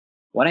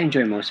What I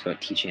enjoy most about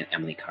teaching at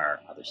Emily Carr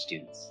are other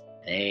students.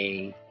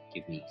 They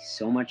give me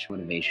so much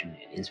motivation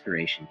and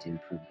inspiration to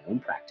improve my own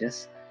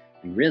practice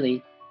and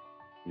really,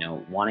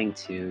 wanting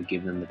to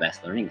give them the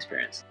best learning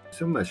experience.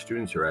 Some of my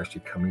students are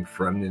actually coming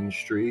from the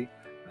industry.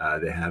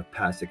 They have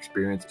past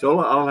experience. So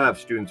I'll have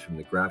students from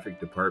the graphic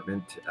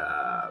department,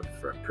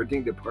 from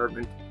printing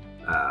department,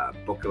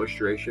 book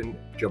illustration,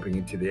 jumping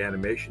into the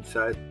animation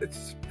side.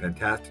 It's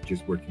fantastic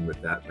just working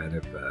with that kind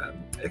of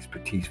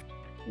expertise.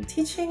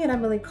 Teaching at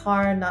Emily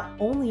Carr not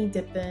only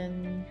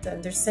deepened the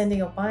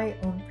understanding of my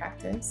own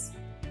practice,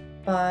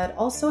 but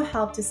also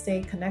helped to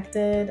stay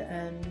connected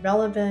and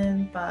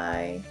relevant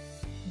by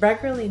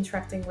regularly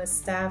interacting with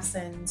staffs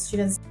and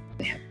students.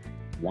 They have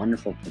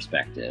wonderful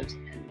perspectives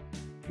and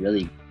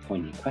really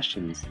pointed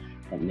questions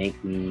that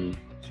make me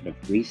sort of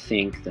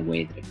rethink the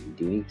way that I've been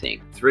doing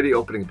things. It's really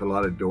opening up a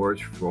lot of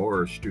doors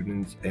for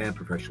students and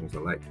professionals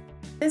alike.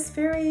 This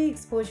very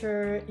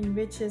exposure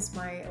enriches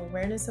my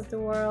awareness of the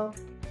world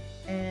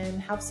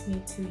and helps me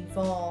to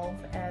evolve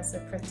as a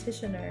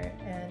practitioner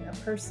and a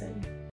person.